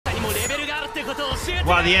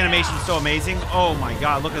Wow, the animation's so amazing. Oh my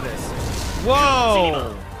god, look at this.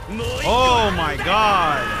 Whoa! Oh my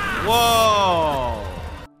god. Whoa!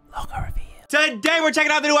 Today we're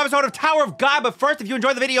checking out the new episode of Tower of God, but first, if you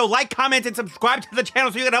enjoyed the video, like, comment, and subscribe to the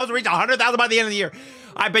channel so you can help us reach 100,000 by the end of the year.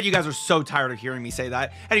 I bet you guys are so tired of hearing me say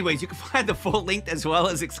that. Anyways, you can find the full link as well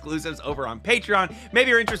as exclusives over on Patreon. Maybe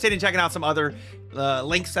you're interested in checking out some other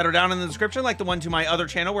links that are down in the description, like the one to my other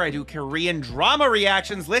channel where I do Korean drama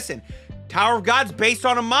reactions. Listen, Tower of God's based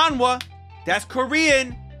on a manhwa. That's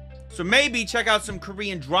Korean. So maybe check out some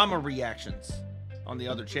Korean drama reactions on the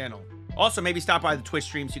other channel. Also, maybe stop by the Twitch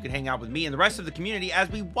stream so you can hang out with me and the rest of the community as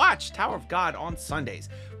we watch Tower of God on Sundays.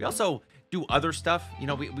 We also do other stuff. You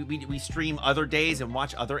know, we stream other days and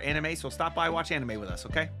watch other anime, so stop by, watch anime with us,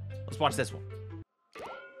 okay? Let's watch this one.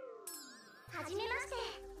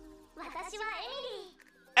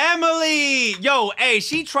 Emily! Yo, hey,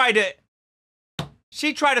 she tried to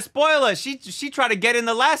spoil us. She tried to get in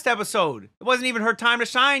the last episode. It wasn't even her time to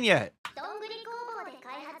shine yet.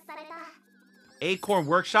 Acorn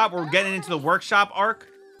Workshop. We're getting into the workshop arc.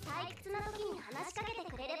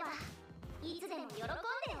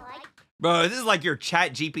 Bro, this is like your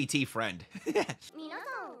ChatGPT friend.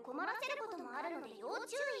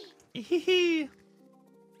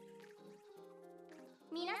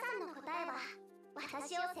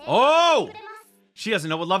 Oh! She doesn't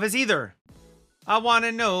know what love is either. I want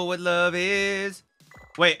to know what love is.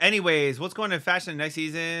 Wait, anyways, what's going to fashion next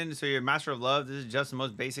season? So you're master of love. This is just the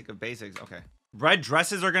most basic of basics. Okay. Red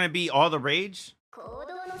dresses are going to be all the rage? I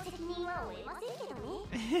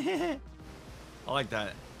like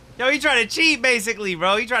that. Yo, he tried to cheat, basically,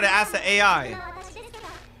 bro. He tried to ask the AI.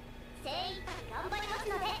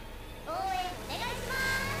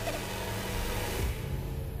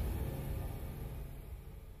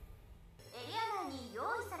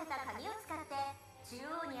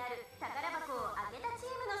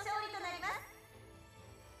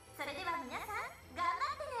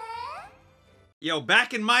 Yo,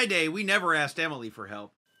 back in my day, we never asked Emily for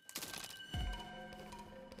help.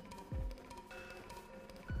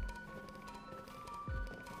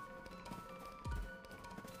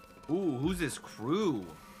 Ooh, who's this crew?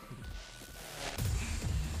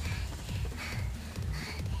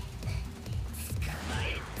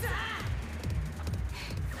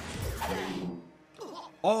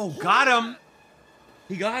 Oh, got him!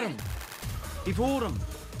 He got him. He fooled him.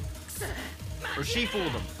 Or she fooled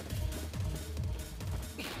him.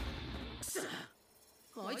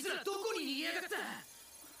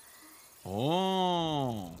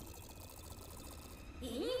 Oh.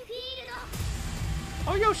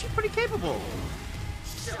 Oh, yo, she's pretty capable.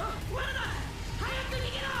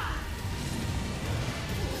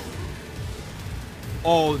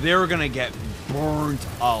 Oh, they're gonna get burnt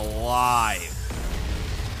alive.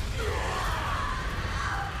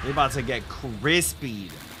 They're about to get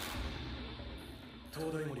crispied.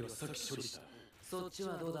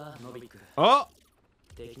 Oh!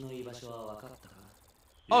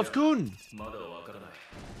 Oh, it's Kun.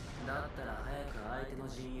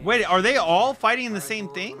 Wait, are they all fighting in the same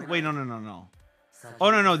thing? Wait, no.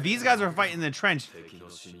 Oh, no. These guys are fighting in the trench.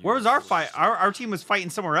 Where was our fight? Our team was fighting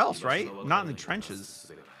somewhere else, right? Not in the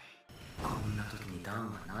trenches.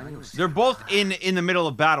 They're both in the middle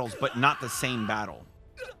of battles, but not the same battle.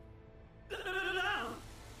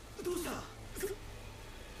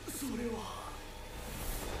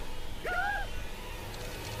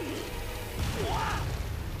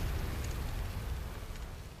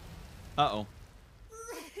 Uh-oh.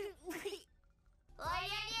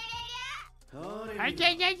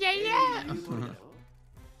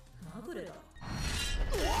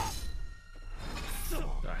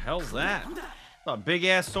 The hell's that? A big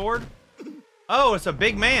ass sword? Oh, it's a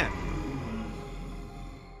big man.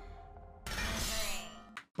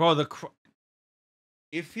 Bro,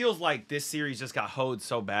 it feels like this series just got hoed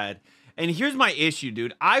so bad. And here's my issue,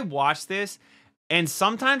 dude. I watched this, and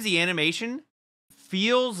sometimes the animation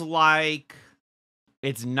feels like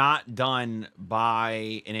it's not done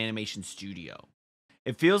by an animation studio.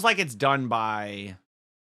 It feels like it's done by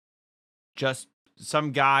just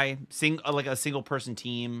some guy, like a single person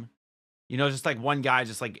team. You know, just like one guy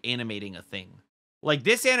just like animating a thing. Like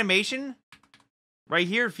this animation right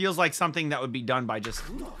here feels like something that would be done by just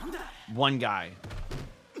one guy.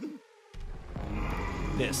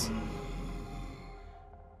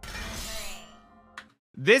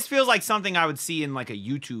 This feels like something I would see in like a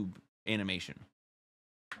YouTube animation.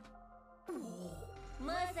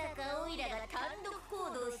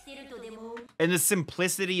 And the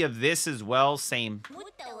simplicity of this as well, same.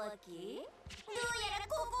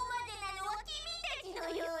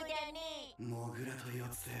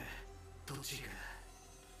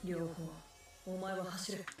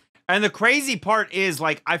 And the crazy part is,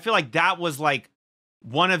 like, I feel like that was like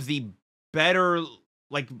one of the better,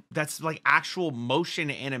 like, that's like actual motion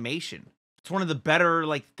animation. It's one of the better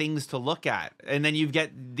like things to look at. And then you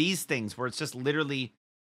get these things where it's just literally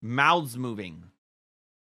mouths moving,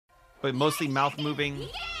 but mostly mouth moving.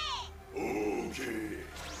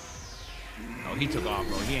 Oh, he took off,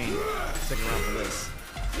 bro. He ain't sticking around for this.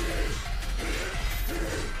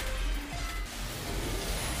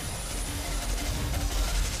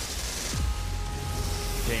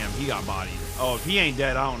 Damn, he got bodied. Oh, if he ain't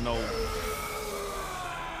dead, I don't know.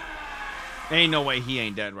 Ain't no way he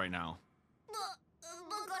ain't dead right now.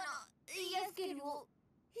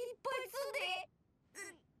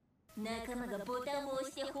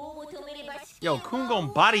 Yo, Kun gonna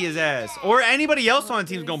body his ass. Or anybody else on the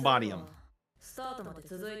team's gonna body him.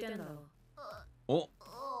 Oh.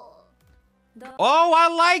 Oh, I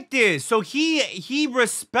like this. So he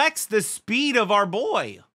respects the speed of our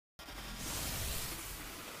boy.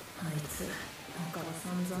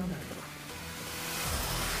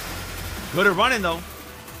 Good at running though.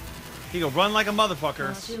 He can run like a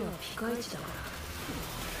motherfucker.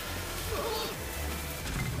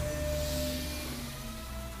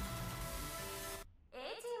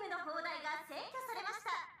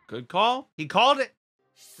 Good call. He called it.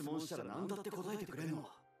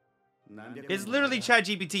 It's literally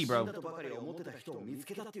ChatGPT, bro.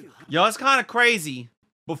 Yo, it's kind of crazy.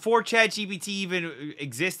 Before ChatGPT even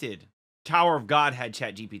existed, Tower of God had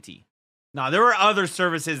ChatGPT. Now, there were other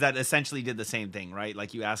services that essentially did the same thing, right?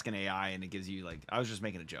 Like you ask an AI and it gives you like, I was just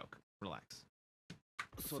making a joke. Relax.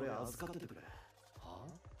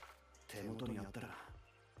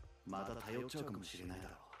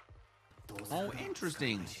 Oh,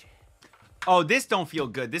 interesting. Oh, this don't feel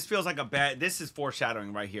good. This feels like a bad, this is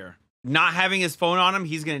foreshadowing right here. Not having his phone on him,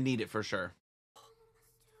 he's gonna need it for sure.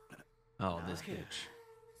 Oh, this bitch.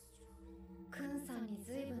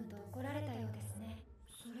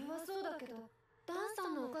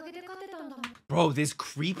 Bro, this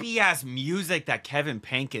creepy ass music that Kevin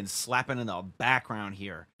Pankin's slapping in the background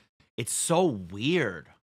here. It's so weird.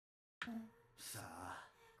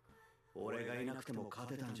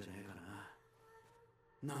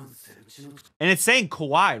 And it's saying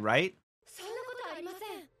Kawhi, right?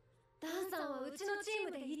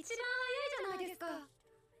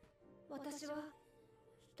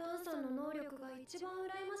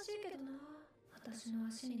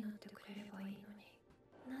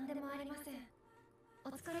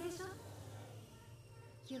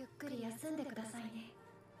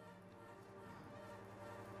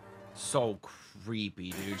 So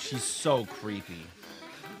creepy, dude. She's so creepy.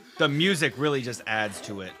 The music really just adds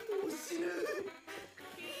to it.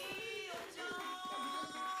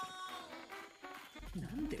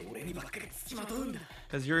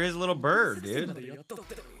 Because you're his little bird, dude.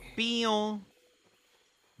 Beal.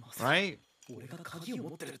 Right?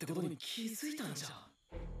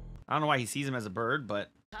 I don't know why he sees him as a bird, but...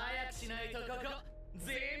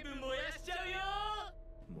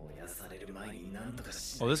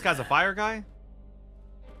 Oh, this guy's a fire guy?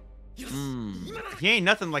 He ain't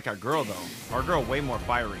nothing like our girl, though. Our girl way more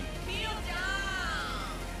fiery.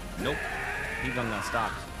 Nope. He done got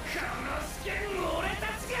stopped.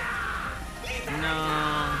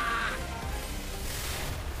 No.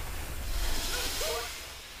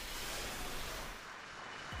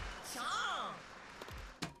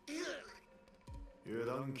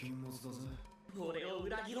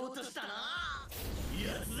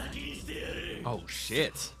 Oh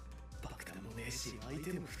shit.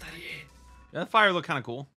 That fire looked kind of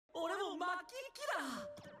cool.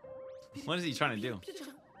 What is he trying to do?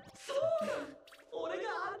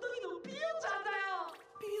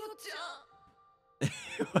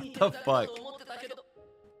 What the fuck?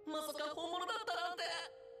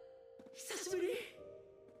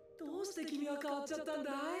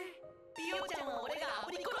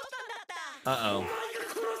 Uh-oh.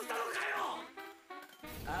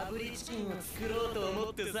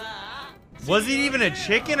 Was it even a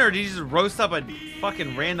chicken, or did he just roast up a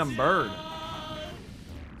fucking random bird?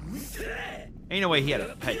 Ain't no way he had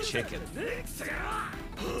a pet chicken.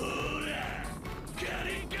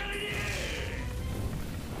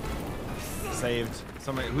 Saved.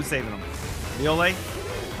 Somebody, who's saving him? Viole?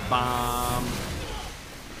 Bomb.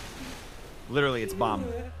 Literally, it's bomb.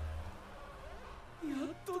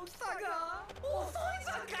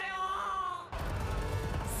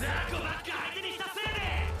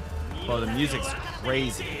 Oh, the music's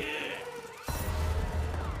crazy.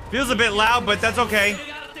 Feels a bit loud, but that's okay.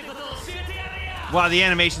 Wow, the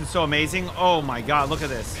animation's so amazing. Oh my god, look at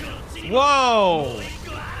this. Whoa!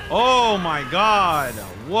 Oh my god.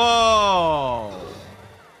 Whoa.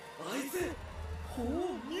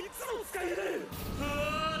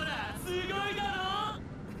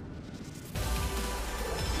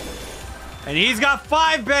 And he's got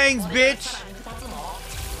 5 bangs, bitch.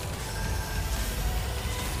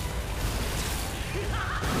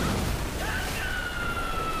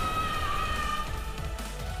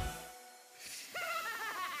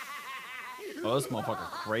 Oh, this motherfucker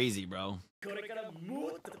crazy, bro.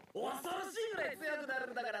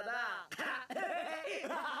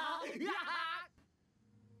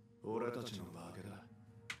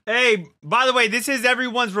 Hey, by the way, this is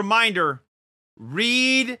everyone's reminder.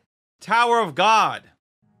 Read Tower of God.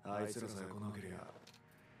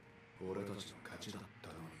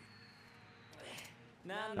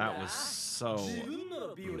 That was so...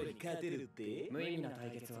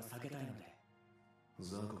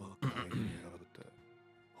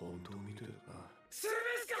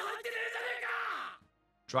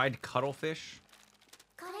 Dried cuttlefish?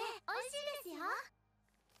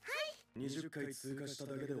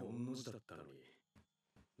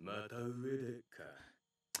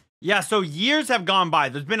 Yeah, so years have gone by.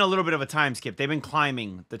 There's been a little bit of a time skip. They've been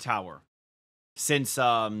climbing the tower since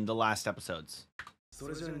the last episodes.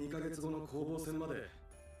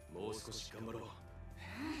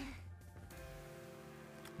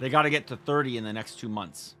 They got to get to 30 in the next 2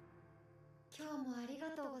 months.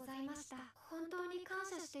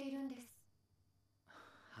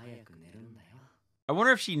 I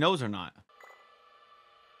wonder if she knows or not.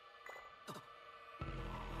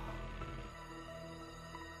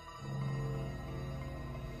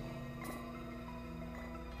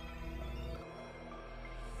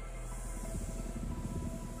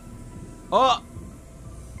 Oh!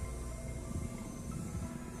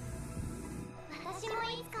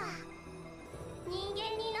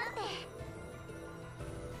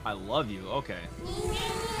 I love you. Okay.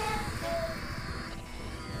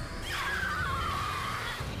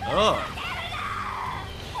 Oh.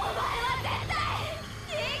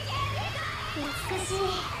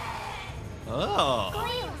 Oh.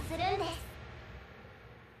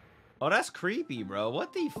 Oh, that's creepy, bro.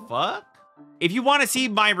 What the fuck? If you want to see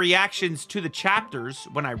my reactions to the chapters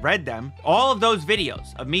when I read them, all of those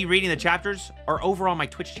videos of me reading the chapters are over on my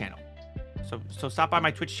Twitch channel. So stop by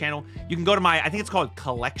my Twitch channel. You can go to my, I think it's called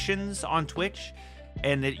Collections on Twitch,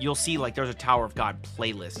 and you'll see like there's a Tower of God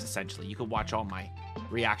playlist, essentially. You can watch all my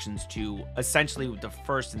reactions to essentially the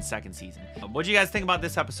first and second season. What do you guys think about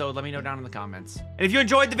this episode? Let me know down in the comments. And if you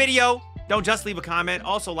enjoyed the video, don't just leave a comment.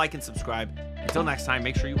 Also like and subscribe. Until next time,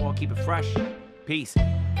 make sure you all keep it fresh. Peace.